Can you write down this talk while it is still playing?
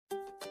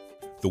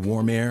The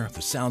warm air,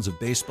 the sounds of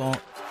baseball,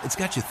 it's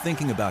got you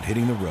thinking about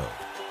hitting the road.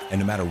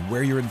 And no matter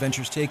where your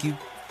adventures take you,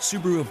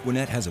 Subaru of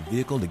Gwinnett has a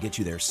vehicle to get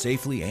you there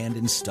safely and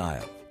in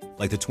style.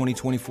 Like the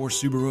 2024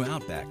 Subaru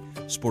Outback,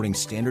 sporting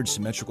standard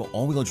symmetrical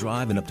all-wheel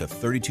drive and up to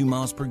 32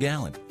 miles per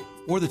gallon.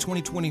 Or the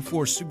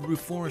 2024 Subaru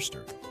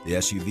Forester, the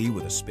SUV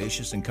with a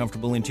spacious and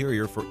comfortable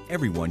interior for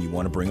everyone you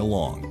want to bring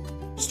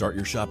along. Start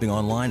your shopping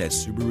online at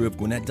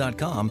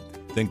SubaruofGwinnett.com,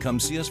 then come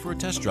see us for a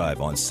test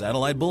drive on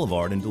Satellite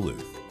Boulevard in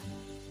Duluth.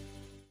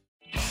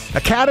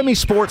 Academy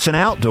Sports and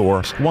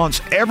Outdoors wants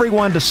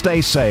everyone to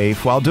stay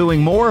safe while doing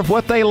more of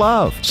what they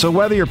love. So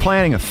whether you're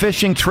planning a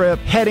fishing trip,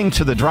 heading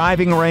to the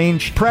driving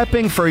range,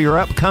 prepping for your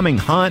upcoming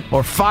hunt,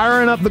 or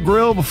firing up the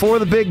grill before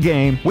the big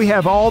game, we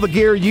have all the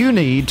gear you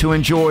need to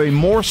enjoy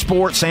more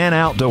sports and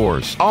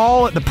outdoors,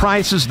 all at the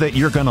prices that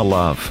you're going to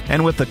love.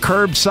 And with the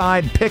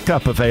curbside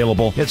pickup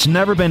available, it's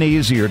never been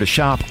easier to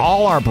shop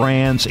all our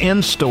brands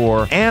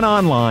in-store and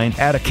online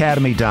at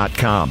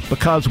academy.com.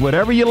 Because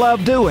whatever you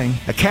love doing,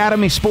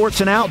 Academy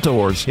Sports and Outdoors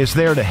is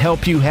there to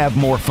help you have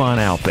more fun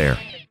out there.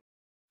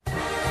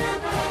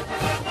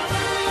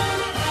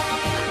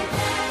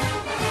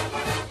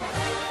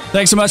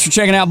 Thanks so much for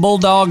checking out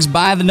Bulldogs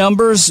by the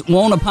Numbers.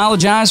 Won't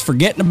apologize for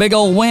getting a big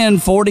old win,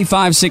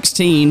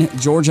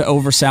 45-16, Georgia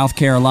over South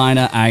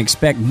Carolina. I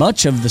expect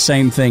much of the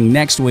same thing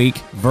next week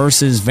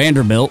versus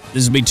Vanderbilt.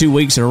 This will be 2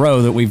 weeks in a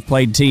row that we've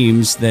played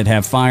teams that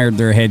have fired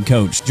their head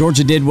coach.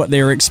 Georgia did what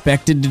they were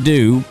expected to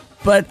do,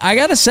 but I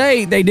got to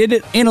say, they did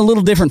it in a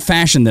little different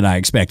fashion than I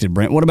expected.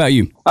 Brent, what about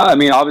you? I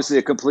mean, obviously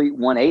a complete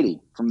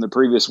 180 from the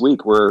previous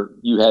week where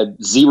you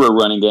had zero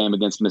running game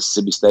against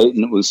Mississippi State,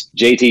 and it was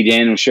JT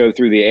Daniels show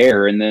through the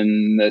air, and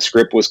then the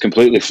script was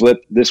completely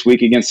flipped this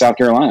week against South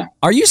Carolina.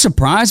 Are you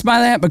surprised by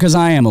that? Because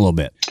I am a little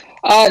bit.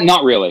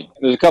 Not really.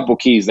 There's a couple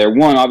keys there.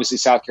 One, obviously,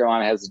 South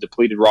Carolina has a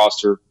depleted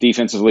roster.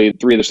 Defensively,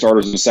 3 of the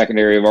starters in the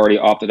secondary have already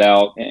opted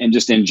out. And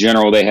just in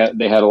general, they had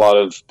a lot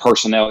of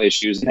personnel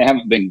issues, and they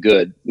haven't been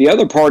good. The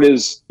other part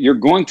is you're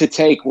going to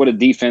take what a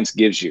defense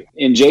gives you.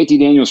 In JT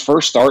Daniels'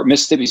 first start,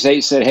 Mississippi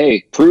State said,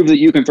 hey, prove that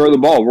you can throw the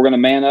ball. We're going to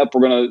man up.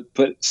 We're going to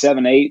put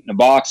 7, 8 in a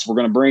box. We're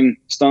going to bring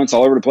stunts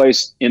all over the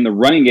place in the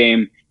running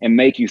game and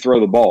make you throw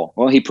the ball.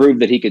 Well, he proved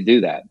that he could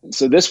do that.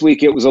 So this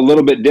week it was a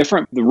little bit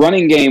different. The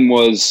running game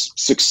was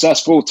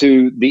successful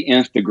to the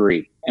nth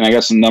degree. And I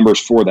got some numbers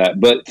for that.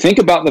 But think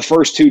about the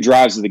first 2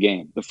 drives of the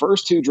game. The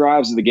first 2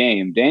 drives of the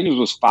game, Daniels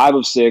was 5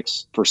 of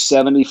 6 for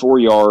 74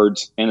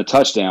 yards and a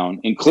touchdown,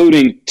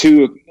 including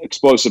 2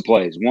 explosive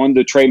plays. One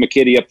to Trey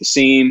McKitty up the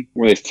seam,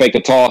 where they faked a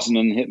toss and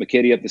then hit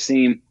McKitty up the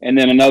seam. And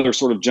then another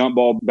sort of jump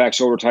ball, back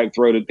shoulder type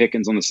throw to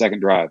Pickens on the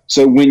second drive.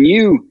 So when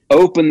you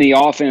open the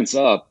offense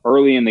up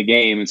early in the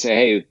game and say,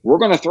 hey, we're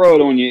going to throw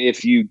it on you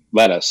if you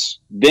let us,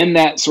 then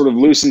that sort of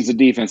loosens the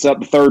defense up.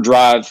 The third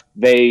drive,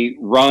 they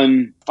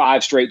run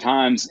 5 straight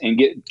times and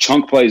get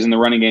chunk plays in the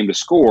running game to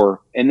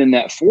score. And then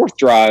that fourth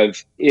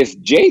drive, if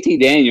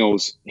JT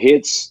Daniels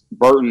hits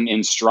Burton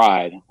in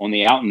stride on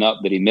the out and up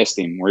that he missed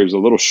him, where he was a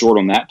little short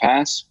on that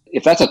pass,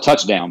 if that's a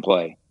touchdown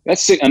play,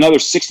 that's another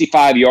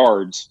 65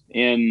 yards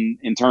in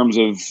terms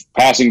of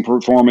passing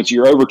performance.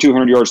 You're over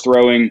 200 yards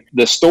throwing.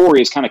 The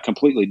story is kind of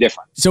completely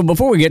different. So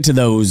before we get to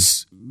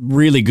those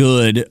really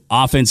good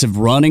offensive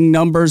running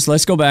numbers,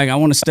 let's go back. I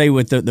want to stay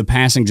with the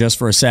passing just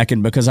for a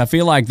second, because I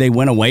feel like they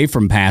went away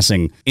from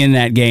passing in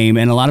that game,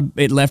 and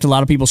it left a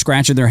lot of people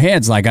scratching their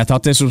heads like, I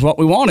thought this was what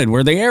we wanted,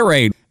 where the air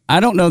raid. I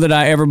don't know that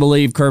I ever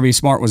believed Kirby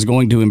Smart was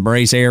going to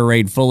embrace air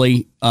raid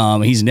fully.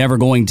 He's never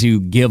going to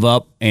give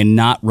up and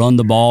not run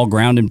the ball,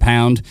 ground and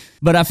pound.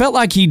 But I felt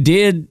like he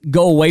did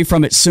go away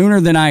from it sooner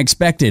than I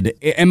expected.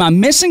 Am I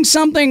missing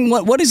something?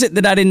 What is it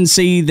that I didn't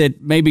see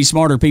that maybe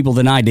smarter people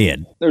than I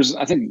did?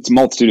 I think it's a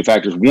multitude of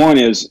factors. One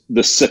is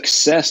the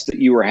success that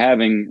you were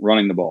having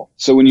running the ball.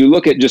 So when you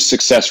look at just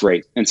success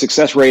rate, and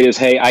success rate is,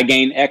 hey, I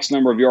gain X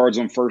number of yards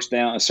on first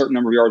down, a certain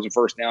number of yards on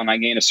first down, I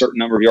gain a certain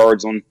number of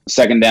yards on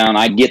second down,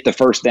 I get the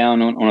first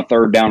down on a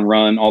third down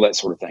run, all that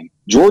sort of thing.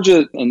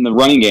 Georgia in the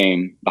running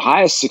game, the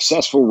highest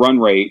successful run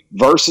rate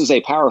versus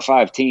a Power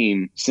 5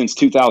 team since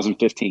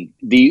 2015.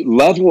 The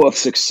level of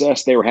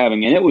success they were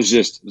having, and it was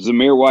just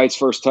Zamir White's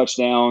first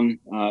touchdown,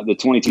 the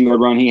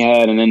 22-yard run he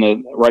had, and then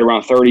the right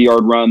around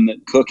 30-yard run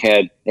that Cook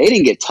had. They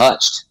didn't get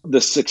touched. The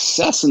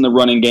success in the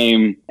running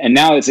game, and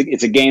now it's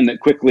a game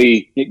that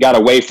quickly it got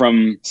away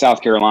from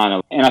South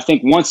Carolina. And I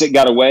think once it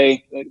got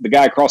away, the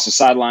guy across the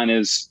sideline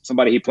is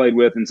somebody he played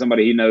with and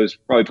somebody he knows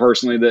probably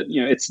personally, that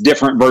it's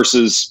different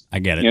versus I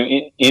get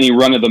it. Any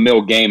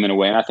run-of-the-mill game in a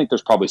way. And I think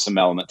there's probably some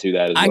element to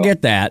that as well. I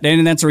get that.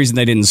 And that's the reason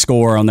they didn't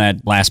score on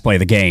that last play of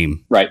the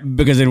game. Right.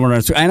 Because they didn't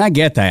want to. And I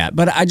get that.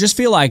 But I just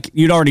feel like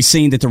you'd already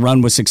seen that the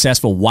run was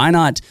successful. Why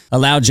not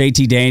allow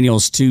JT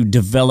Daniels to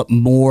develop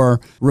more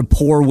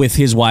rapport with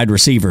his wide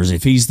receivers?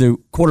 If he's the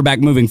quarterback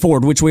moving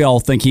forward, which we all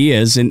think he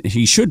is, and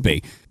he should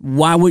be,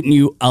 why wouldn't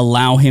you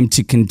allow him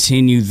to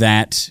continue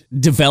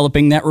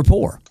developing that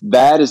rapport?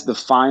 That is the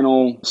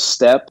final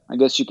step, I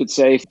guess you could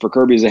say, for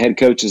Kirby as a head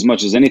coach as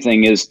much as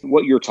anything, is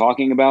what you're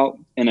talking about,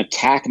 an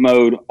attack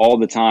mode all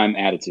the time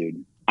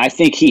attitude. I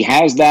think he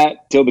has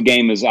that till the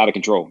game is out of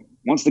control.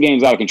 once the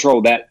game's out of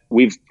control, that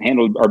we've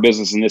handled our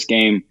business in this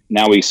game.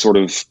 Now we sort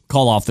of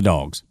call off the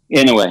dogs.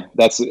 Anyway,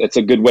 it's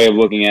a good way of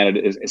looking at it,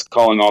 is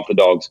calling off the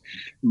dogs.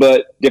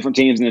 But different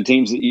teams and the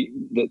teams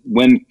that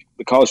win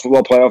the college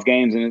football playoff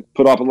games and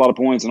put up a lot of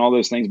points and all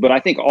those things. But I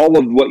think all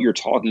of what you're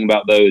talking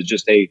about, though, is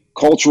just a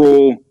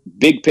cultural,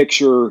 big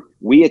picture.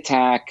 We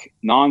attack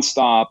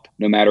nonstop,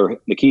 no matter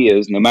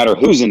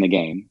who's in the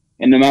game.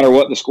 And no matter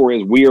what the score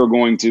is, we are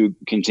going to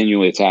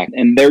continually attack.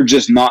 And they're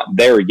just not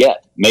there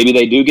yet. Maybe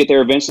they do get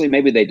there eventually.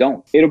 Maybe they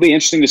don't. It'll be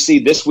interesting to see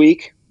this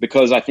week,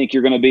 because I think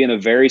you're going to be in a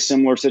very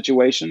similar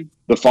situation.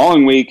 The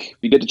following week,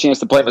 you get the chance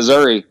to play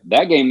Missouri.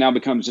 That game now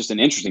becomes just an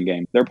interesting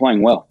game. They're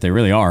playing well. They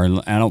really are. And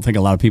I don't think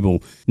a lot of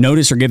people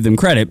notice or give them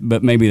credit,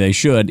 but maybe they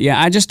should.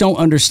 Yeah, I just don't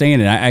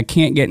understand it. I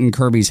can't get in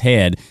Kirby's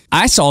head.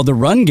 I saw the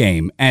run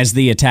game as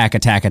the attack.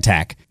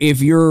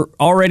 If you're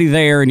already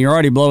there and you're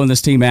already blowing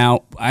this team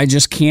out, I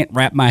just can't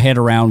wrap my head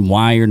around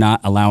why you're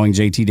not allowing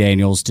JT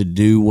Daniels to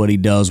do what he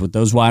does with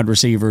those wide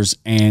receivers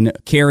and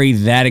carry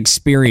that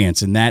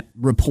experience and that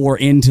rapport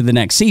into the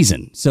next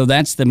season. So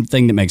that's the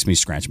thing that makes me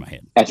scratch my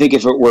head. I think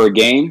if it were a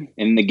game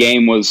and the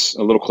game was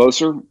a little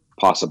closer,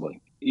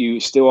 possibly. You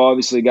still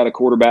obviously got a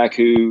quarterback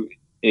who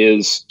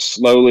is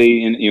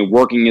slowly and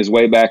working his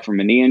way back from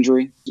a knee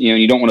injury.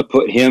 You don't want to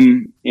put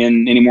him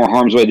in any more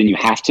harm's way than you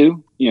have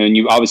to. And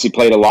you've obviously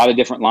played a lot of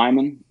different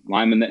linemen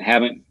that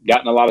haven't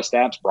gotten a lot of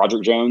snaps.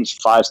 Broderick Jones,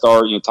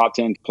 5-star, top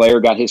 10 player,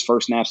 got his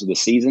first snaps of the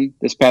season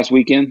this past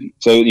weekend.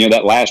 So,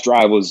 that last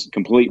drive was a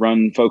complete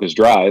run-focused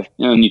drive.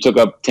 And you took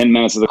up 10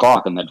 minutes of the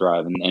clock on that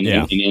drive and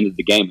ended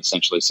the game,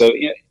 essentially. So,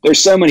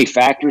 there's so many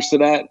factors to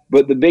that.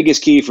 But the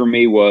biggest key for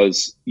me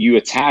was you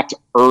attacked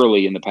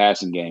early in the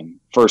passing game.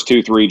 First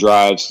 2-3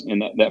 drives,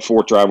 and that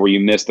fourth drive where you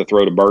missed the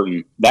throw to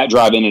Burton. That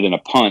drive ended in a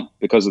punt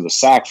because of the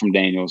sack from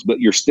Daniels, but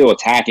you're still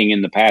attacking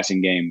in the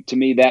passing game. To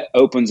me, that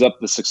opens up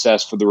the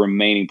success for the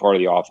remaining part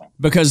of the offense.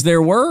 Because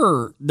there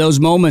were those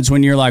moments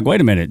when you're like,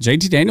 wait a minute,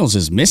 JT Daniels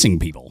is missing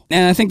people.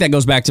 And I think that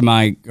goes back to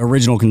my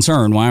original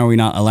concern. Why are we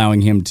not allowing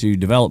him to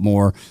develop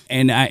more?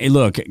 And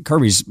look,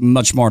 Kirby's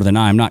much smarter than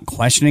I. I'm not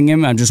questioning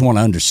him. I just want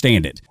to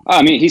understand it.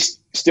 I mean,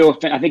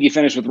 I think he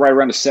finished with right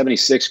around a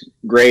 76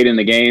 grade in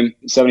the game,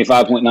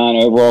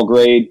 75.9 overall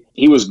grade.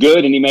 He was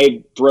good, and he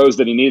made throws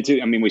that he needed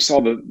to. I mean, we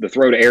saw the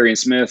throw to Arian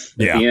Smith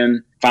at the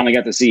end. Finally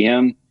got to see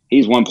him.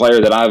 He's one player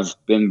that I've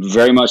been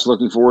very much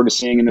looking forward to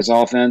seeing in this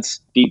offense.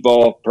 Deep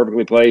ball,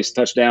 perfectly placed,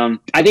 touchdown.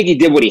 I think he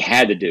did what he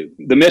had to do.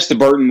 The miss to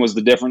Burton was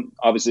the different.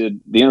 Obviously,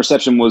 the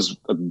interception was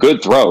a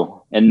good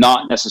throw and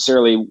not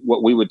necessarily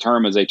what we would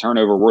term as a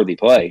turnover-worthy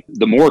play.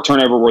 The more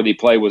turnover-worthy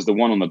play was the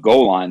one on the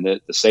goal line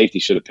that the safety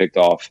should have picked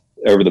off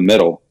over the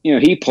middle.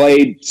 He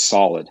played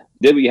solid,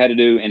 did what you had to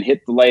do, and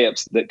hit the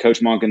layups that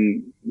Coach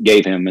Monken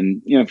gave him.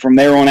 And, from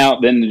there on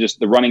out, then just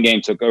the running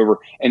game took over.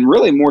 And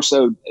really more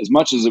so, as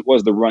much as it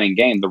was the running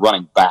game, the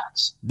running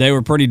backs. They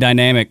were pretty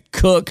dynamic.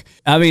 Cook,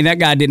 that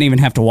guy didn't even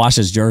have to wash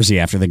his jersey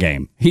after the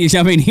game. He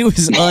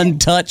was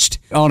untouched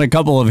on a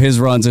couple of his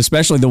runs,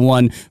 especially the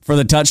one for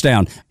the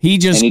touchdown. And he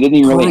didn't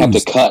even really have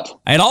to cut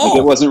at all.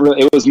 It wasn't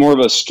really. It was more of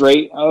a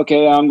straight,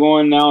 okay, I'm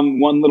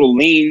one little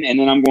lean, and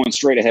then I'm going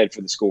straight ahead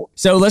for the score.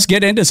 So let's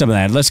get into some of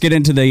that. Let's get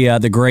into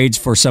the grades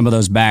for some of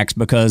those backs,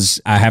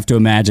 because I have to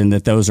imagine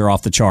that those are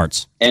off the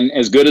charts. And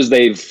as good as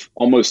they've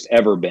almost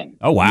ever been.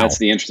 Oh, wow. And that's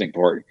the interesting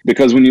part.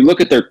 Because when you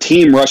look at their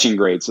team rushing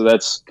grade, so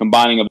that's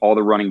combining of all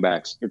the running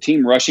backs, their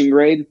team rushing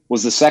grade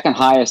was the second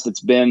highest it's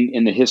been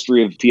in the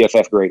history of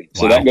PFF grading.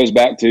 So that goes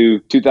back to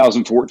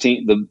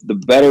 2014.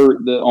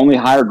 The only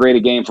higher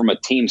graded game from a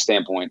team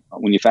standpoint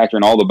when you factor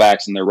in all the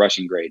backs in their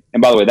rushing grade.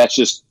 And by the way, that's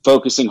just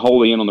focusing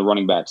wholly in on the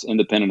running backs,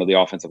 independent of the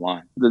offensive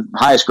line. The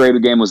highest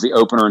graded game was the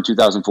opener in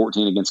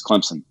 2014 against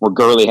Clemson, where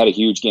Gurley had a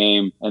huge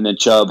game, and then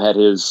Chubb had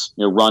his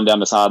run down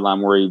the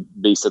sideline where he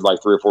beasted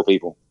like 3 or 4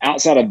 people.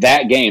 Outside of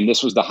that game,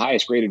 this was the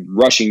highest graded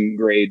rushing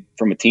grade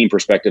from a team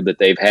perspective that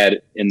they've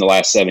had in the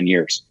last 7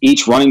 years.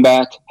 Each running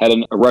back had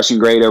a rushing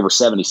grade over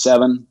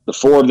 77. The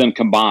 4 of them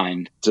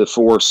combined to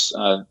force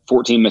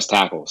 14 missed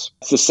tackles.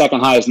 It's the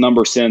second highest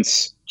number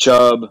since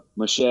Chubb,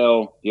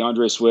 Michelle,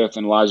 DeAndre Swift,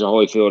 and Elijah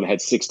Holyfield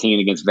had 16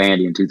 against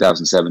Vandy in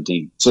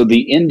 2017. So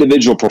the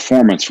individual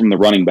performance from the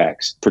running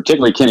backs,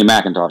 particularly Kenny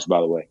McIntosh, by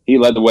the way, he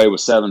led the way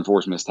with 7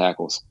 forced missed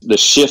tackles. The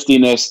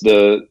shiftiness,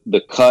 the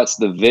cuts,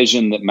 the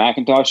vision that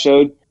McIntosh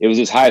showed, it was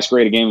his highest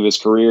graded game of his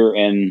career,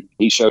 and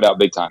he showed out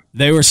big time.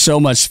 They were so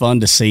much fun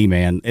to see,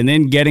 man. And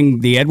then getting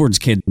the Edwards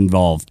kid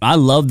involved. I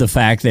love the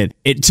fact that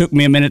it took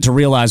me a minute to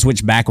realize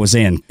which back was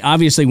in.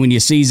 Obviously, when you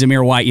see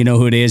Zamir White, you know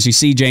who it is. You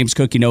see James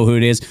Cook, you know who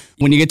it is.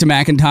 When you get to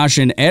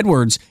McIntosh and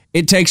Edwards,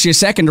 it takes you a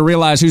second to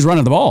realize who's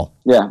running the ball.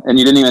 Yeah, and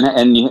you don't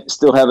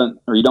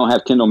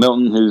have Kendall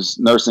Milton, who's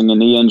nursing a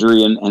knee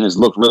injury and has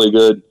looked really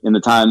good in the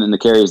time and the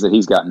carries that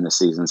he's gotten this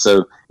season.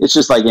 So it's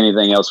just like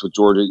anything else with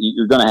Georgia.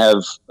 You're going to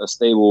have a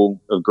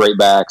stable of great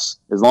backs.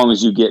 As long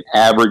as you get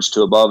average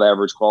to above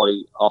average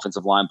quality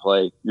offensive line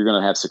play, you're going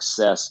to have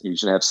success. You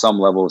should have some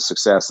level of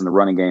success in the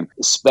running game,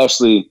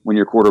 especially when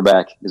your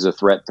quarterback is a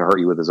threat to hurt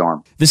you with his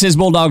arm. This is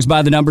Bulldogs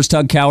by the Numbers.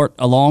 Tug Cowart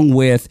along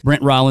with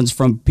Brent Rollins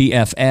from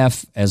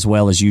PFF, as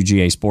well as you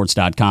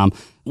WGAsports.com.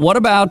 What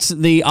about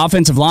the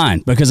offensive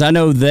line? Because I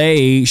know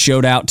they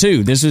showed out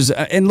too. This is,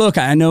 and look,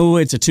 I know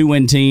it's a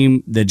 2-win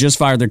team that just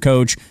fired their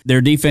coach.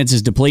 Their defense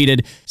is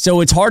depleted. So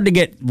it's hard to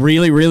get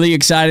really, really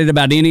excited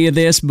about any of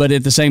this. But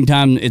at the same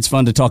time, it's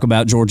fun to talk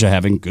about Georgia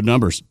having good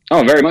numbers.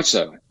 Oh, very much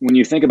so. When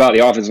you think about the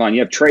offensive line, you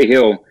have Trey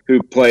Hill,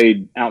 who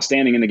played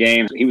outstanding in the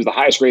game. He was the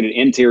highest rated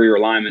interior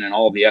lineman in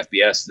all of the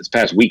FBS this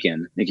past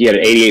weekend. I think he had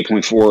an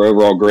 88.4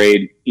 overall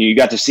grade. You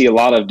got to see a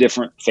lot of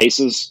different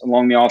faces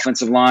along the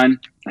offensive line.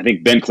 I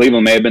think Ben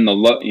Cleveland may have been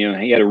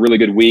he had a really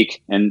good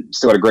week and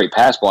still had a great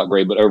pass block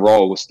grade, but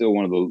overall was still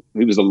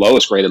he was the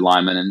lowest graded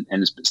lineman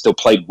and still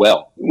played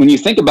well. When you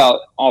think about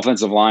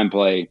offensive line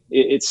play,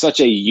 it's such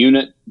a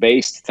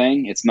unit-based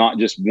thing. It's not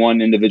just one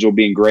individual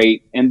being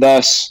great. And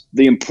thus,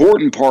 the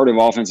important part of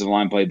offensive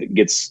line play that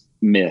gets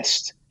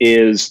missed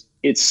is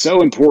it's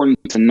so important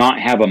to not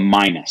have a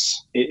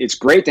minus. It's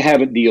great to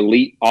have the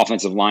elite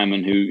offensive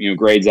lineman who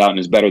grades out and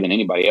is better than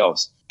anybody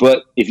else.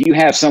 But if you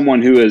have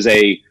someone who is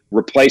a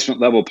replacement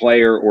level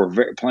player or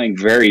playing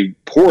very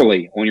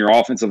poorly on your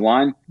offensive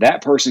line,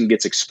 that person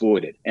gets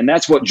exploited. And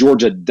that's what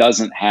Georgia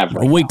doesn't have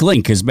right now. A weak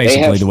link is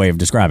basically the way of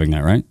describing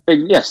that, right?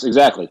 Yes,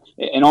 exactly.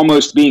 And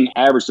almost being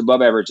average to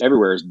above average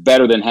everywhere is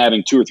better than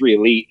having 2 or 3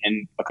 elite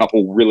and a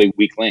couple really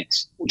weak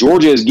links.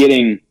 Georgia is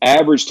getting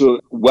average to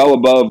well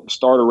above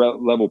starter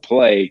level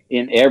play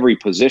in every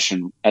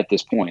position at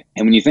this point.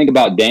 And when you think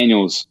about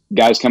Daniels,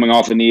 guys coming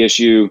off a knee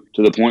issue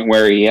to the point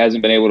where he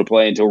hasn't been able to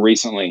play until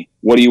recently,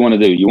 what do you want to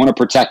do? You want to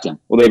protect him.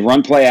 Well, they've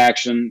run play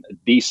action a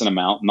decent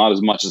amount, not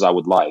as much as I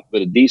would like,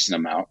 but a decent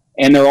amount.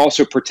 And they're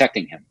also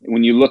protecting him.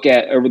 When you look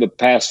at over the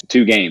past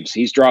 2 games,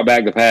 he's dropped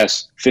back the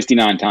past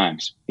 59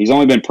 times. He's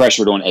only been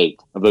pressured on 8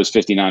 of those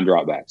 59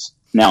 dropbacks.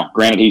 Now,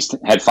 granted, he's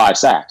had 5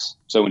 sacks.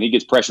 So when he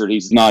gets pressured,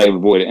 he's not able to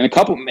avoid it.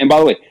 And by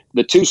the way,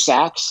 the 2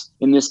 sacks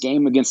in this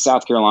game against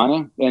South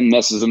Carolina, and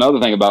this is another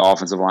thing about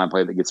offensive line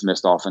play that gets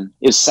missed often,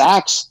 is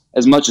sacks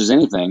as much as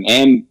anything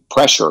and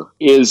pressure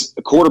is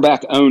a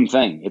quarterback-owned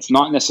thing. It's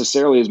not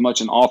necessarily as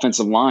much an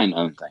offensive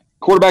line-owned thing.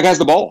 Quarterback has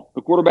the ball.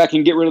 The quarterback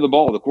can get rid of the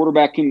ball. The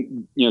quarterback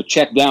can,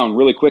 check down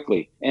really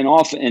quickly. And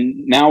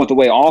now with the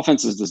way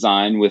offense is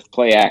designed with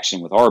play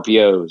action, with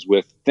RPOs,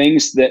 with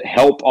things that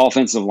help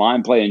offensive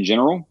line play in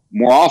general,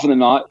 more often than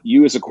not,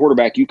 you as a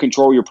quarterback, you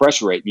control your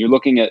pressure rate. And you're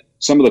looking at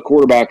some of the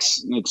quarterbacks,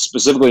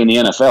 specifically in the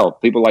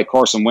NFL, people like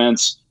Carson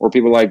Wentz or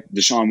people like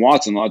Deshaun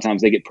Watson. A lot of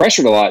times they get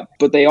pressured a lot,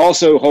 but they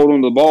also hold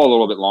on to the ball a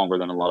little bit longer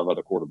than a lot of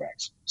other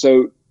quarterbacks.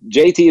 So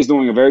JT is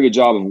doing a very good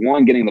job of,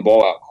 1, getting the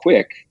ball out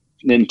quick,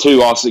 then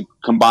 2, also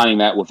combining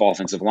that with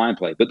offensive line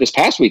play. But this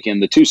past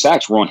weekend, the 2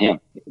 sacks were on him.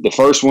 The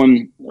first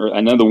one, or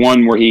another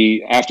one where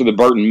after the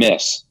Burton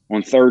miss,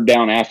 on 3rd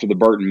down after the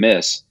Burton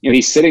miss,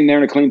 he's sitting there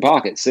in a clean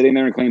pocket,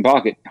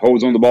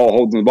 holds on the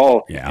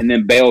ball, and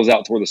then bails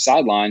out toward the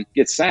sideline,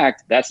 gets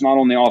sacked. That's not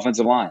on the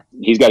offensive line.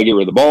 He's got to get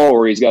rid of the ball,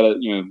 or he's got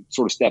to,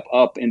 sort of step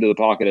up into the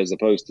pocket as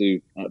opposed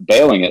to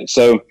bailing it.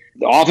 So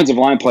the offensive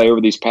line play over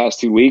these past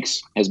 2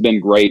 weeks has been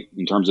great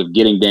in terms of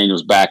getting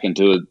Daniels back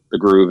into the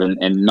groove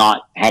and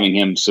not having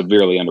him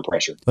severely under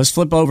pressure. Let's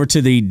flip over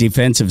to the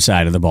defensive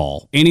side of the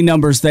ball. Any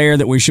numbers there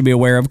that we should be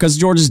aware of? Because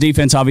Georgia's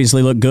defense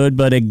obviously looked good,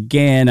 but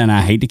again, and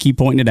I hate to keep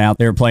pointing it out,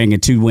 they were playing a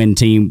 2-win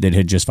team that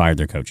had just fired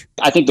their coach.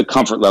 I think the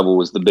comfort level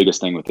was the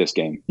biggest thing with this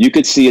game. You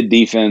could see a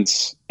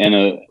defense and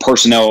a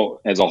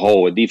personnel as a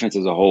whole, a defense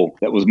as a whole,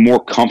 that was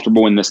more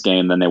comfortable in this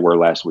game than they were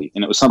last week.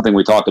 And it was something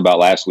we talked about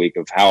last week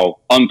of how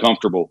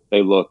uncomfortable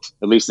they looked,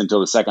 at least until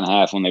the second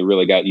half when they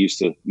really got used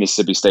to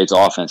Mississippi State's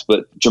offense.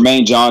 But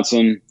Jermaine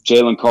Johnson,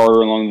 Jalen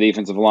Carter along the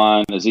defensive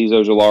line, Azeez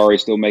Ojulari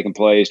still making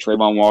plays,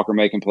 Trayvon Walker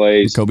making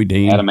plays, Kobe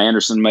Dean, Adam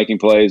Anderson making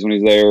plays when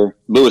he's there,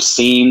 Lewis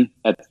Seen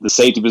at the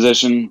safety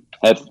position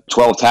had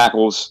 12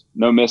 tackles,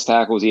 no missed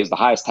tackles. He has the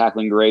highest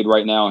tackling grade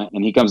right now,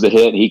 and he comes to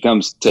hit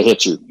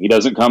you. He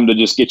doesn't come to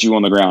just get you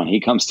on the ground.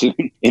 He comes to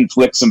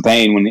inflict some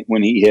pain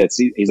when he hits.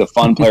 He's a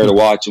fun player to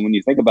watch. And when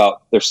you think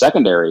about their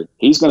secondary,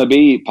 he's going to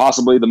be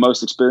possibly the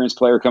most experienced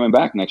player coming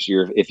back next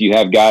year. If you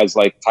have guys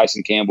like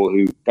Tyson Campbell,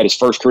 who got his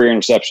first career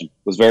interception,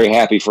 was very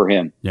happy for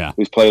him. Yeah,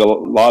 who's played a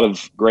lot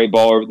of great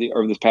ball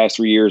over this past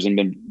 3 years and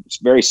been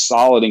very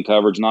solid in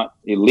coverage, not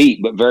elite,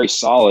 but very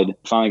solid.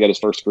 Finally got his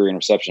first career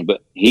interception.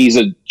 But he's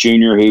a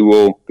junior who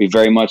will be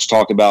very much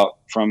talked about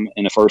from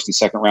in the first and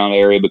second round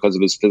area because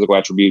of his physical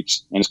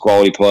attributes and his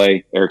quality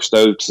play. Eric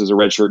Stokes is a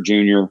redshirt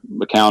junior.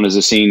 LeCount is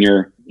a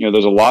senior.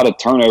 There's a lot of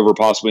turnover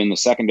possibly in the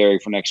secondary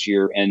for next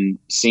year, and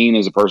Seen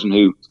as a person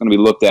who's going to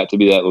be looked at to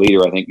be that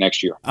leader, I think,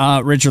 next year.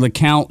 Richard,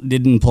 LeCount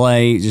didn't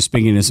play. Just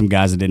speaking to some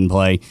guys that didn't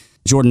play.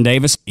 Jordan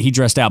Davis, he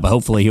dressed out, but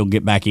hopefully he'll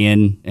get back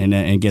in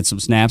and get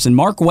some snaps. And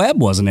Mark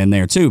Webb wasn't in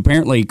there, too.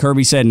 Apparently,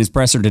 Kirby said in his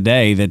presser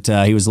today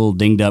that he was a little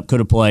dinged up, could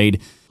have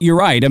played. You're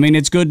right. I mean,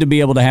 it's good to be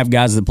able to have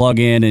guys that plug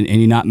in and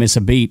you not miss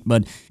a beat,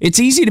 but it's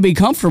easy to be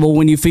comfortable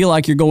when you feel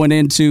like you're going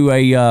into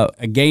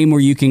a game where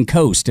you can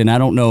coast. And I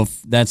don't know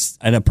if that's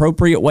an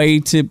appropriate way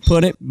to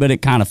put it, but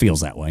it kind of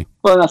feels that way.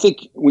 Well, and I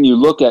think when you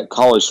look at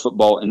college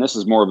football, and this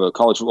is more of a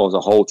college football as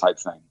a whole type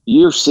thing,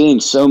 you're seeing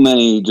so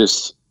many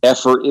just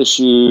effort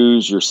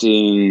issues. You're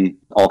seeing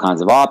all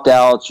kinds of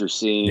opt-outs. You're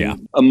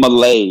seeing a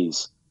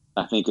malaise,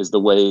 I think, is the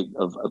way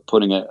of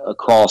putting it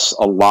across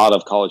a lot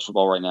of college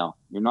football right now.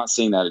 You're not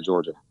seeing that at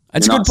Georgia.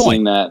 That's You're a not good point.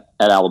 seeing that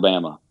at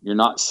Alabama. You're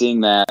not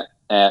seeing that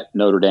at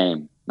Notre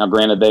Dame. Now,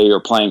 granted, they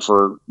are playing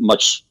for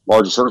much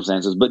larger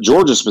circumstances, but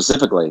Georgia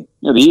specifically,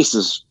 the East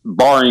is,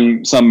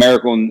 barring some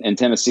miracle and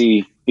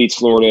Tennessee beats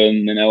Florida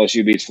and then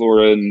LSU beats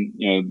Florida,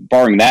 and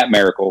barring that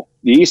miracle,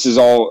 the East is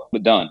all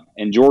but done.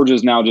 And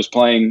Georgia's now just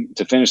playing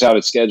to finish out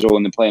its schedule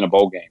and then playing a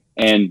bowl game.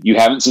 And you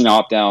haven't seen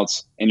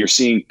opt-outs, and you're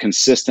seeing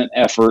consistent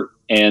effort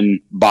and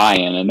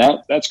buy-in. And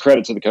that's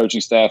credit to the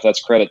coaching staff.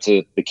 That's credit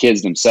to the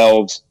kids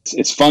themselves.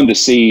 It's fun to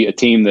see a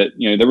team that,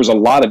 there was a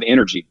lot of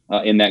energy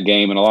in that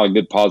game and a lot of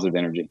good positive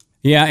energy.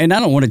 Yeah, and I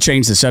don't want to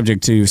change the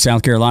subject to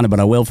South Carolina, but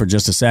I will for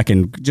just a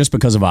second, just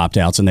because of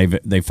opt-outs, and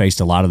they've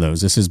faced a lot of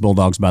those. This is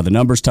Bulldogs by the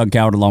Numbers. Tug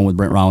Coward along with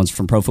Brent Rollins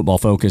from Pro Football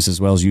Focus,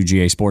 as well as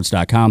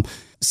UGAsports.com.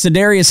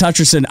 Sedarius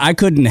Hutcherson, I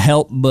couldn't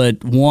help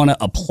but want to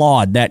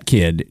applaud that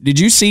kid.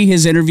 Did you see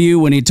his interview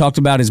when he talked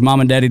about his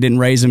mom and daddy didn't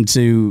raise him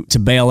to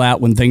bail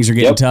out when things are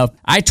getting tough?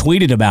 I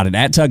tweeted about it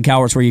at Tug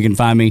Coward's, where you can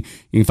find me.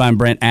 You can find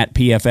Brent at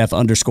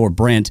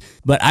PFF_Brent.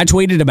 But I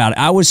tweeted about it.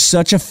 I was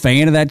such a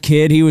fan of that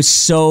kid. He was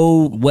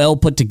so well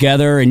put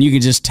together, and you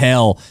could just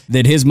tell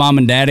that his mom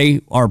and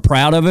daddy are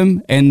proud of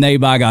him, and they,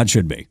 by God,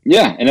 should be.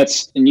 Yeah,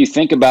 and you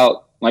think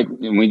about, like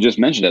we just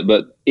mentioned it,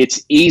 but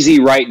it's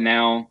easy right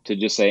now to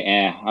just say,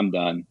 I'm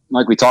done.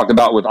 Like we talked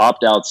about with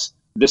opt-outs,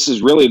 this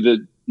is really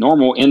the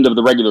normal end of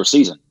the regular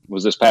season,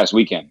 was this past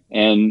weekend.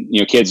 And,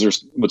 kids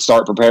would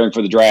start preparing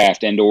for the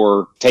draft and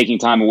or taking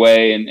time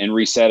away and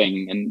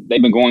resetting. And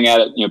they've been going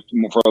at it,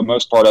 for the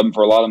most part of them,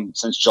 for a lot of them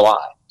since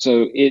July.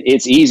 So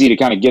it's easy to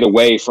kind of get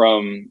away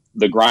from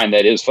the grind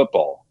that is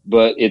football.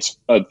 But it's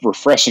a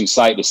refreshing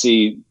sight to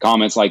see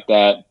comments like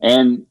that,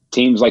 and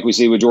teams like we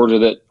see with Georgia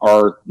that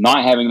are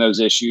not having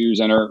those issues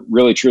and are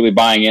really truly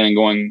buying in and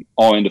going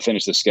all in to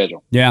finish the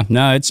schedule. Yeah,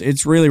 no,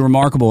 it's really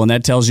remarkable, and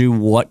that tells you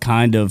what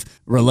kind of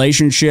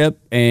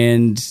relationship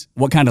and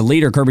what kind of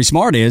leader Kirby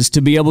Smart is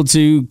to be able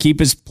to keep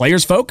his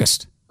players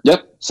focused.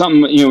 Yep.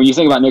 Something, when you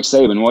think about Nick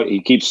Saban,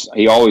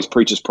 he always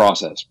preaches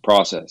process.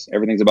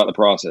 Everything's about the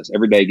process.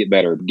 Every day, get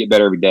better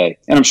every day.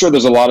 And I'm sure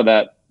there's a lot of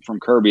that from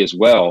Kirby as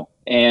well.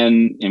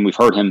 And we've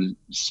heard him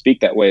speak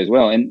that way as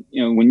well. And,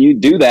 when you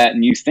do that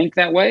and you think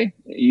that way,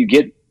 you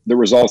get the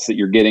results that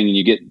you're getting, and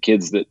you get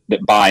kids that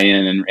buy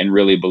in and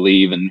really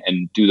believe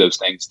and do those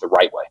things the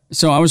right way.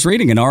 So I was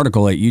reading an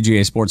article at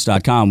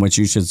UGAsports.com, which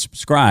you should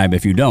subscribe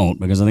if you don't,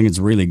 because I think it's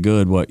really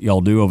good what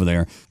y'all do over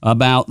there,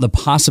 about the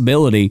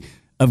possibility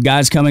of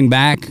guys coming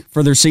back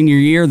for their senior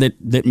year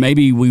that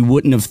maybe we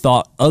wouldn't have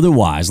thought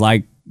otherwise,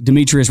 like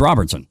Demetrius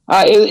Robertson.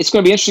 It's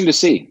going to be interesting to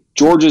see.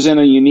 Georgia's in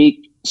a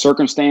unique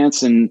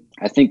circumstance, and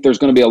I think there's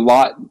going to be a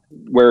lot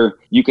where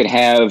you could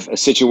have a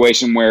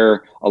situation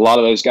where a lot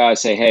of those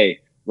guys say, hey,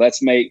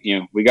 let's make,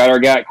 we got our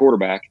guy at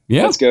quarterback.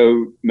 Yeah. Let's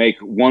go make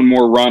one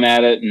more run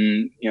at it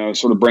and,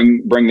 sort of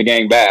bring the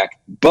gang back.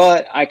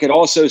 But I could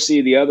also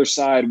see the other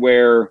side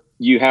where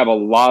you have a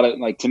lot of,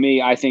 like, to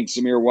me, I think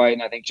Zamir White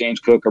and I think James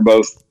Cook are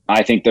both,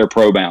 I think they're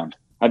pro-bound.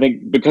 I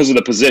think because of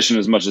the position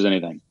as much as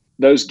anything.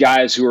 Those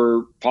guys who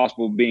are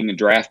possible being a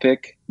draft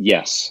pick,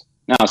 yes.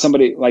 Now,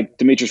 somebody like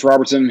Demetrius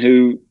Robertson,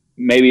 who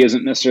maybe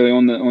isn't necessarily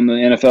on the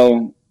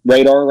NFL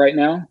radar right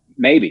now,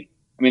 maybe.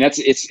 I mean,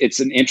 it's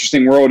an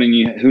interesting world,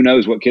 and who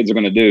knows what kids are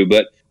going to do.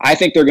 But I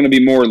think they're going to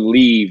be more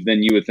leave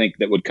than you would think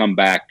that would come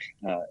back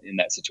in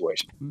that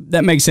situation.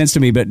 That makes sense to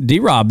me. But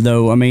D-Rob,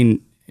 though, I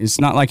mean, it's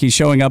not like he's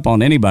showing up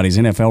on anybody's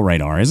NFL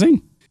radar, is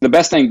he? The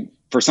best thing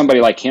for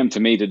somebody like him, to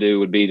me, to do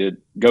would be to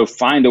go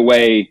find a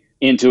way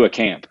into a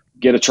camp.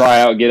 Get a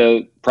tryout, get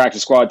a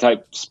practice squad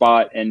type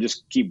spot, and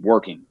just keep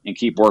working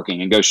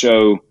and go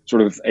show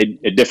sort of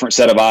a different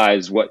set of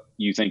eyes what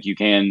you think you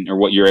can or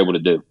what you're able to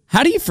do.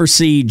 How do you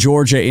foresee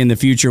Georgia in the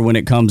future when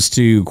it comes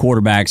to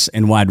quarterbacks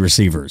and wide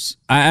receivers?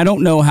 I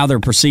don't know how they're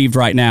perceived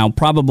right now.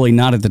 Probably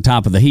not at the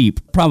top of the heap.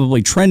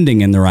 Probably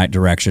trending in the right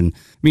direction.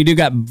 I mean, you do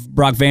got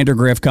Brock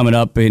Vandergriff coming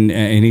up, and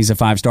he's a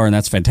 5-star, and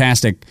that's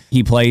fantastic.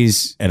 He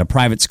plays at a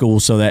private school,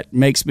 so that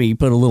makes me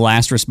put a little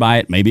asterisk by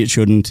it. Maybe it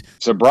shouldn't.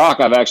 So Brock,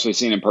 I've actually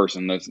seen in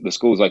person. The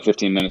school's like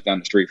 15 minutes down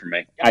the street from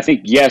me. I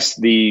think, yes,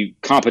 the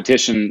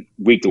competition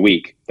week to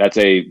week, that's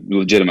a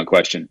legitimate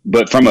question.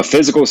 But from a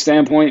physical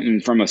standpoint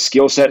and from a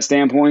skill set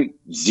standpoint,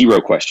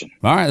 zero question.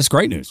 All right, that's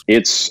great news.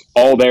 It's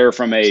all there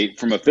from a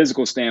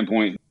physical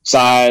standpoint,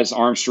 size,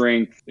 arm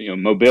strength,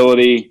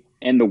 mobility,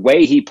 and the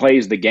way he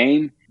plays the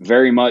game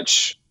very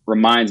much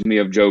reminds me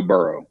of Joe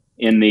Burrow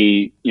in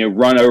the,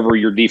 run over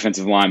your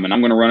defensive lineman.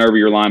 I'm going to run over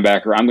your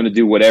linebacker. I'm going to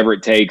do whatever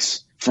it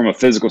takes from a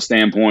physical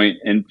standpoint,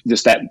 and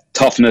just that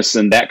toughness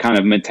and that kind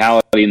of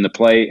mentality in the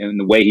play and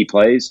the way he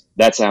plays.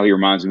 That's how he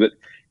reminds me. But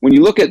when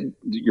you look at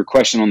your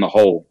question on the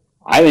whole,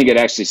 I think it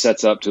actually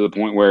sets up to the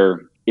point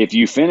where if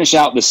you finish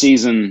out the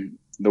season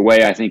the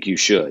way I think you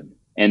should,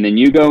 and then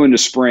you go into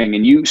spring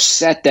and you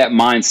set that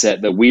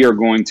mindset that we are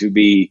going to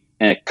be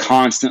and a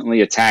constantly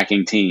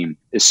attacking team,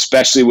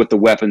 especially with the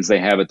weapons they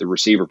have at the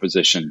receiver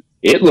position,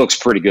 it looks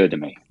pretty good to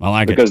me. I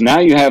like it. Because now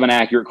you have an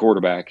accurate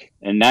quarterback,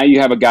 and now you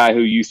have a guy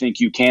who you think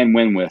you can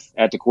win with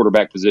at the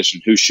quarterback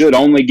position, who should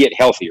only get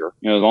healthier,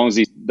 as long as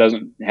he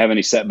doesn't have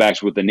any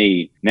setbacks with the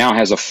knee. Now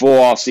has a full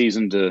off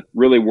season to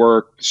really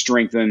work,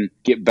 strengthen,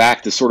 get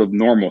back to sort of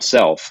normal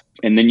self.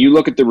 And then you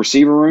look at the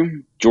receiver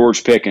room: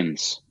 George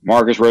Pickens,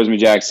 Marcus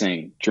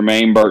Rosemy-Jackson,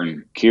 Jermaine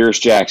Burton,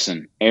 Kyrus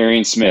Jackson,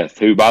 Arian Smith,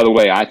 who, by the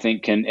way, I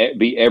think can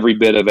be every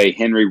bit of a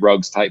Henry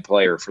Ruggs type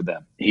player for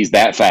them. He's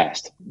that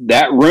fast.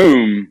 That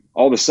room,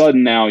 all of a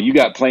sudden now you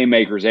got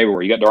playmakers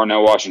everywhere. You got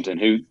Darnell Washington,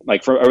 who,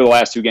 over the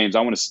last 2 games,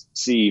 I want to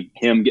see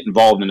him get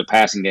involved in the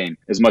passing game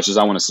as much as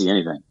I want to see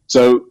anything.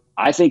 So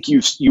I think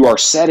you are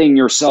setting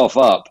yourself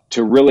up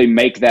to really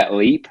make that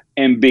leap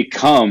and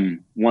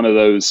become one of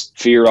those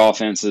feared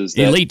offenses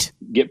that elite,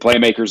 get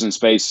playmakers in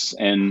space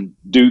and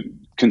do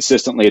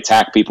consistently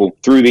attack people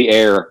through the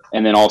air,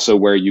 and then also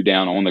wear you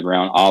down on the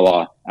ground, a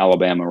la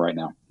Alabama right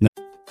now.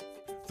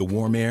 The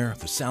warm air,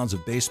 the sounds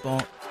of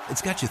baseball,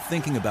 it's got you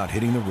thinking about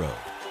hitting the road.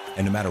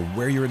 And no matter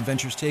where your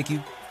adventures take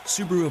you,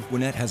 Subaru of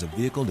Gwinnett has a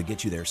vehicle to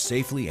get you there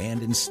safely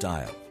and in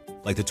style.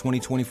 Like the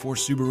 2024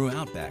 Subaru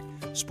Outback,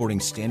 sporting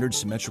standard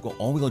symmetrical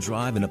all-wheel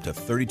drive and up to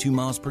 32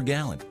 miles per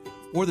gallon.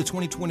 Or the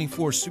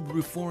 2024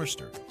 Subaru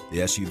Forester, the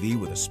SUV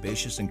with a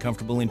spacious and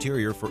comfortable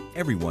interior for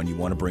everyone you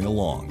want to bring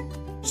along.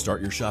 Start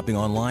your shopping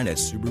online at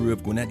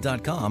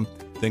SubaruofGwinnett.com,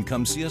 then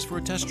come see us for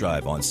a test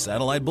drive on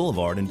Satellite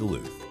Boulevard in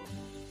Duluth.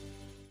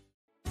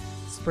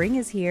 Spring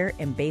is here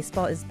and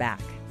baseball is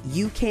back.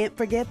 You can't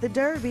forget the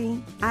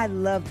Derby. I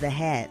love the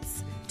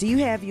hats. Do you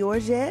have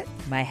yours yet?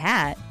 My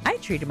hat? I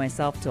treated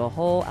myself to a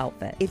whole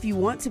outfit. If you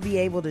want to be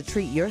able to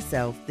treat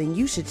yourself, then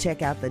you should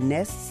check out the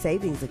Nest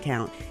Savings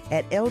Account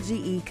at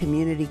LGE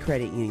Community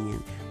Credit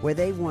Union, where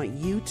they want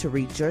you to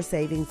reach your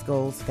savings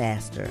goals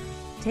faster.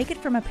 Take it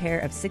from a pair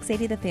of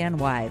 680 The Fan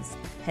wives.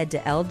 Head to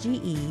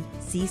lgeccu.org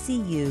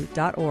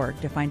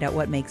to find out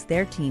what makes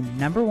their team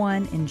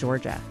 #1 in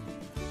Georgia.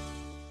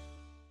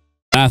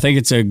 I think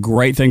it's a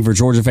great thing for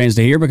Georgia fans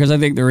to hear, because I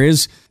think there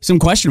is some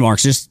question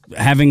marks. Just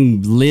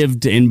having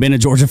lived and been a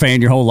Georgia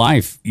fan your whole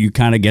life, you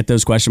kind of get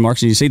those question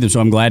marks and you see them. So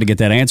I'm glad to get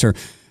that answer.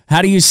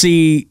 How do you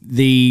see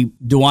the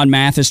D'Wan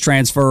Mathis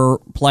transfer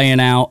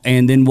playing out?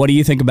 And then what do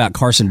you think about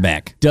Carson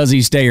Beck? Does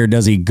he stay or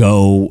does he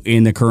go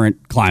in the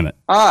current climate?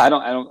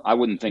 I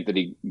wouldn't think that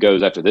he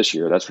goes after this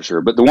year, that's for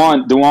sure. But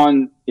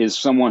D'Wan is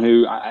someone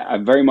who I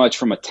very much,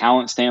 from a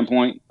talent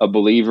standpoint, a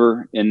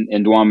believer in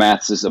D'Wan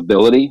Mathis'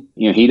 ability.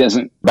 He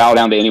doesn't bow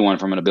down to anyone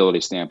from an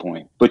ability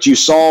standpoint. But you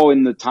saw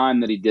in the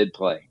time that he did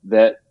play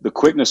that the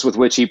quickness with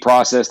which he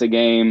processed the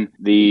game,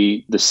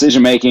 the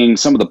decision-making,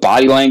 some of the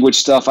body language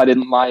stuff I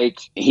didn't like.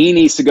 He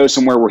needs to go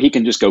somewhere where he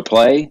can just go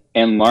play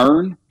and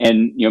learn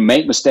and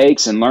make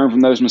mistakes and learn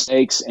from those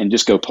mistakes and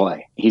just go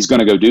play. He's going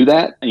to go do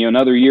that.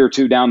 Another year or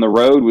two down the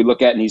road, we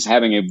look at and he's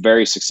having a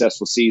very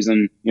successful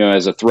season,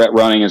 as a threat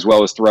running as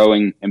well as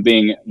throwing and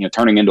being,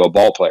 turning into a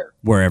ball player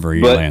wherever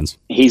he lands.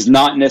 He's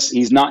not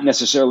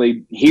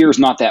necessarily, here's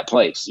not that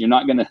place. You're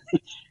not going to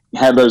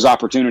have those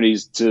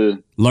opportunities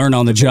to learn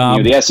on the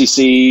job. The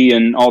SEC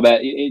and all that.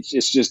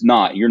 It's just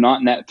not. You're not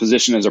in that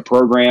position as a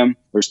program.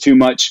 There's too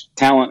much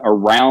talent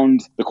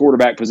around the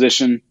quarterback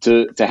position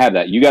to have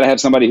that. You got to have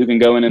somebody who can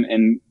go in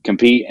and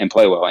compete and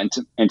play well. And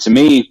to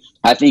me,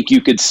 I think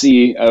you could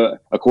see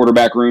a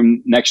quarterback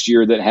room next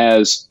year that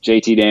has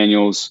JT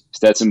Daniels,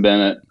 Stetson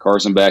Bennett,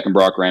 Carson Beck, and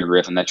Brock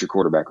Vandagriff, and that's your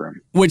quarterback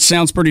room. Which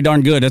sounds pretty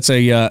darn good. That's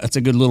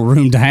a good little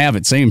room to have,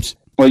 it seems.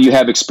 Well, you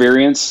have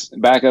experience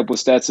back up with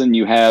Stetson.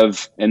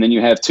 And then you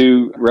have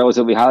two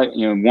relatively high,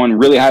 one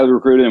really highly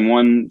recruited and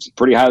one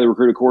pretty highly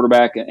recruited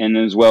quarterback, and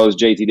as well as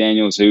JT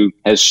Daniels, who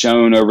has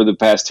shown over the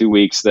past 2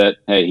 weeks that,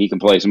 hey, he can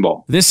play some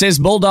ball. This is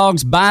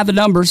Bulldogs by the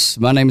Numbers.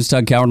 My name is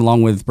Tug Coward,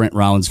 along with Brent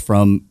Rollins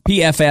from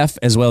PFF,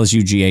 as well as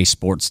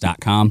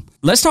UGAsports.com.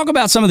 Let's talk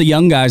about some of the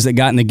young guys that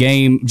got in the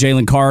game.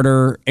 Jalen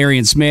Carter,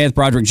 Arian Smith,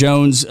 Broderick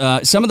Jones.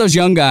 Some of those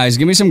young guys,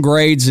 give me some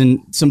grades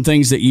and some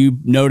things that you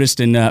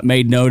noticed and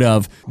made note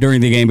of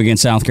during the game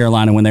against South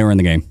Carolina when they were in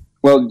the game.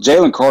 Well,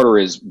 Jalen Carter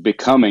is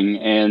becoming,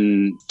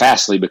 and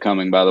fastly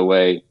becoming, by the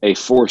way, a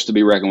force to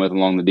be reckoned with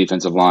along the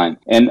defensive line.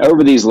 And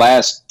over these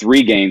last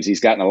 3 games, he's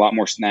gotten a lot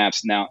more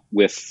snaps now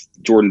with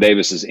Jordan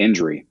Davis's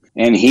injury.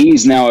 And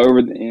he's now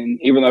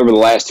even over the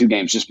last 2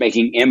 games, just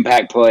making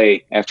impact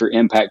play after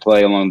impact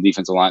play along the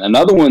defensive line.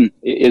 Another one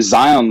is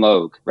Zion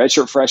Logue,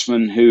 redshirt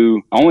freshman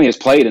who only has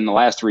played in the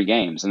last 3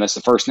 games. And that's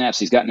the first snaps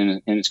he's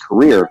gotten in his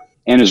career.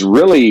 And has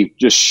really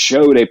just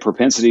showed a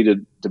propensity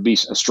to be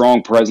a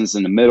strong presence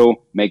in the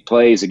middle, make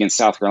plays. Against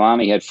South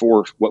Carolina, he had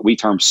 4 what we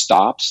term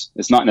stops.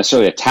 It's not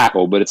necessarily a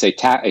tackle, but it's a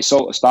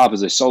stop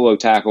is a solo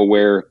tackle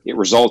where it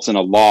results in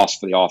a loss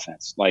for the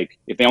offense. Like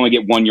if they only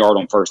get 1 yard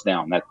on first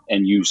down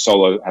and you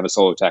have a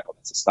solo tackle,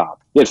 that's a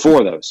stop. He had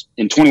 4 of those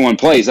in 21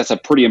 plays. That's a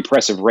pretty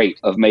impressive rate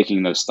of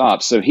making those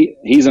stops. So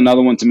he's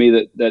another one to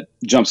me that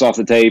jumps off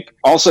the tape.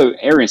 Also,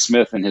 Arian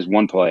Smith and his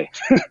 1 play.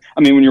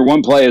 I mean, when your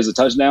 1 play is a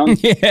touchdown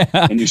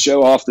and you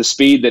show off the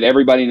speed that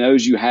everybody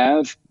knows you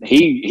have,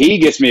 he he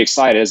gets me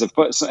excited as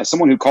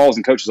someone who calls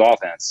and coaches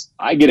offense.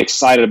 I get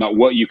excited about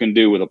what you can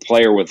do with a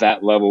player with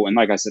that level. And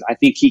like I said, I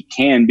think he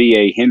can be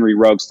a Henry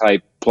Ruggs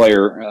type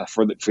player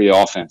for the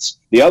offense.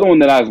 The other one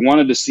that I've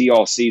wanted to see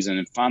all season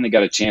and finally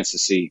got a chance to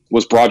see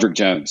was Broderick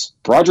Jones.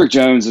 Broderick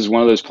Jones is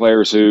one of those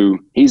players who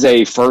he's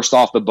a first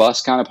off the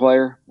bus kind of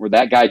player where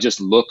that guy just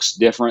looks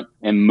different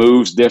and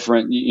moves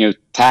different.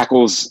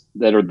 Tackles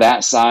that are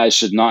that size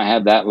should not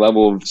have that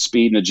level of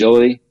speed and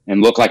agility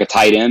and look like a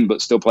tight end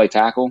but still play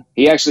tackle.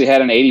 He actually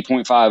had an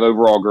 80.5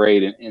 overall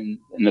grade in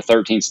the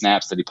 13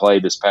 snaps that he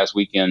played this past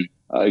weekend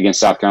against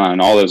South Carolina.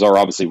 And all those are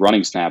obviously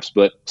running snaps,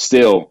 but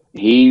still,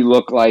 he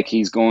looked like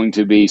he's going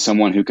to be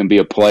someone who can be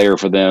a player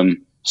for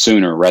them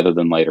sooner rather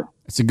than later.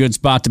 It's a good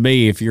spot to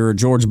be if you're a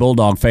Georgia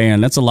Bulldog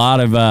fan. That's a lot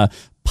of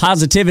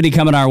positivity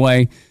coming our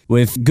way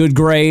with good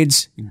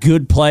grades,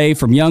 good play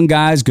from young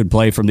guys, good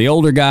play from the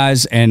older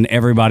guys, and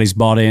everybody's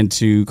bought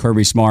into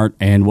Kirby Smart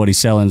and what he's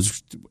selling,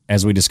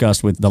 as we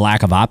discussed with the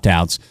lack of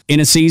opt-outs, in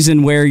a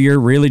season where you're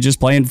really just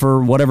playing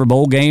for whatever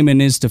bowl game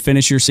and is to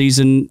finish your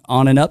season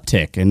on an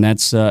uptick. And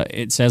that's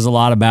it says a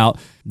lot about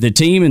the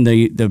team and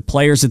the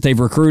players that they've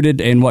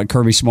recruited and what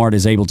Kirby Smart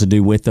is able to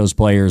do with those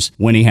players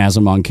when he has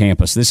them on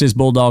campus. This is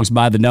Bulldogs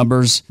by the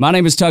Numbers. My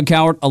name is Tug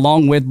Cowart,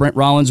 along with Brent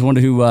Rollins.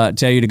 Wanted to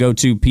tell you to go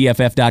to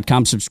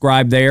pff.com,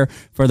 subscribe there.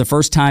 For the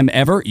first time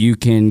ever, you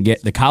can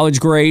get the college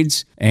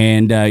grades,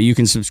 and you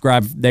can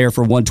subscribe there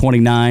for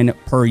 $129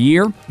 per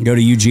year. Go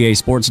to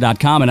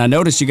UGAsports.com, and I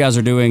noticed you guys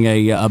are doing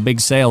a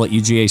big sale at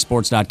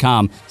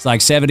UGAsports.com. It's like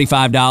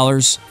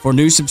 $75 for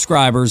new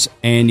subscribers,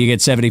 and you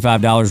get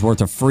 $75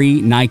 worth of free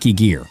Nike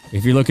gear.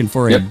 If you're looking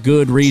for a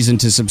good reason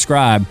to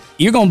subscribe,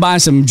 you're going to buy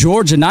some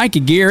Georgia Nike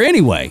gear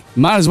anyway.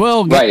 Might as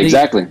well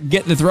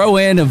get the throw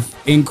in of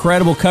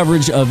incredible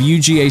coverage of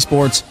UGA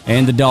Sports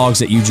and the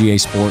Dogs at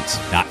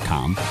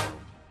UGAsports.com.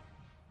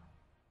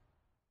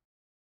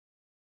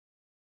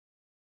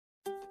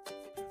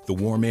 The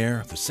warm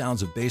air, the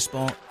sounds of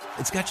baseball,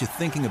 it's got you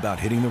thinking about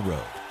hitting the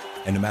road.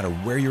 And no matter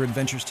where your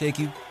adventures take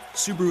you,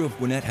 Subaru of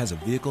Gwinnett has a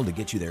vehicle to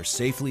get you there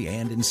safely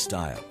and in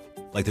style.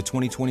 Like the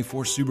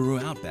 2024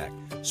 Subaru Outback,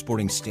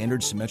 sporting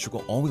standard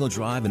symmetrical all-wheel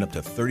drive and up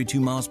to 32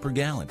 miles per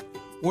gallon.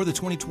 Or the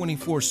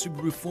 2024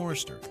 Subaru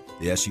Forester,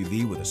 the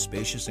SUV with a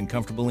spacious and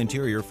comfortable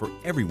interior for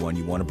everyone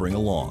you want to bring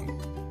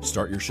along.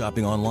 Start your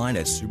shopping online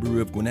at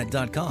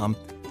SubaruofGwinnett.com,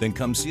 then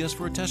come see us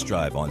for a test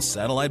drive on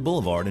Satellite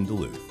Boulevard in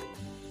Duluth.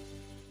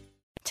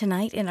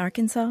 Tonight in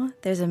Arkansas,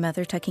 there's a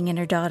mother tucking in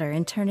her daughter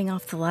and turning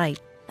off the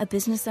light. A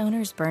business owner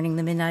is burning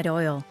the midnight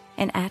oil.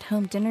 An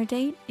at-home dinner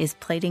date is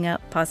plating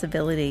up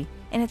possibility.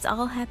 And it's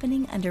all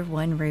happening under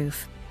one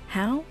roof.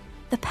 How?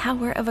 The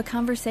power of a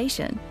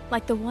conversation,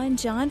 like the one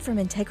John from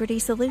Integrity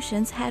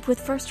Solutions had with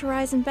First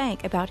Horizon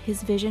Bank about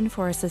his vision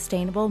for a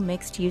sustainable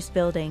mixed-use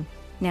building.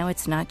 Now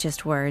it's not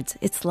just words,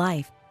 it's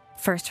life.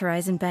 First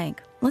Horizon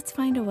Bank. Let's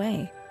find a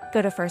way.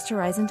 Go to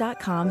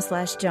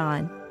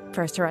firsthorizon.com/John.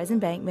 First Horizon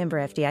Bank, member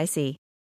FDIC.